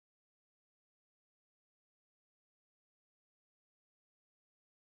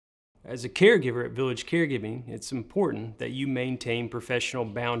As a caregiver at Village Caregiving, it's important that you maintain professional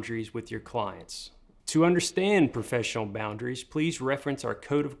boundaries with your clients. To understand professional boundaries, please reference our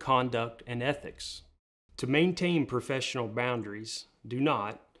Code of Conduct and Ethics. To maintain professional boundaries, do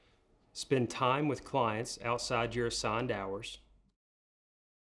not spend time with clients outside your assigned hours,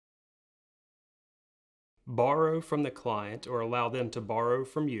 borrow from the client or allow them to borrow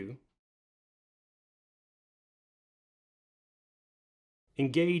from you,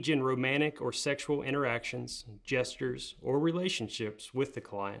 engage in romantic or sexual interactions, gestures, or relationships with the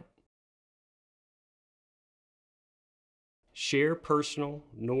client, share personal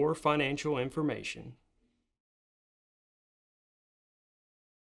nor financial information,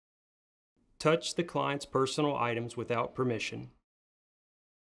 touch the client's personal items without permission,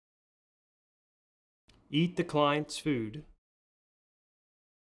 eat the client's food,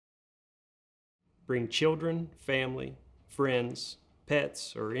 bring children, family, friends,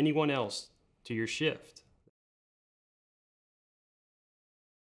 pets, or anyone else to your shift.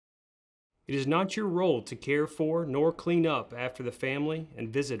 It is not your role to care for nor clean up after the family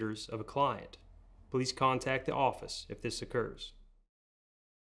and visitors of a client. Please contact the office if this occurs.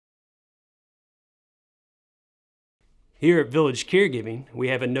 Here at Village Caregiving, we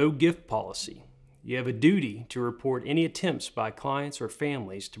have a no-gift policy. You have a duty to report any attempts by clients or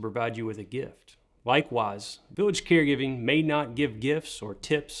families to provide you with a gift. Likewise, Village Caregiving may not give gifts or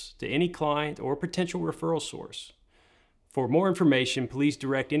tips to any client or potential referral source. For more information, please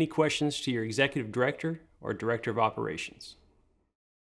direct any questions to your Executive Director or Director of Operations.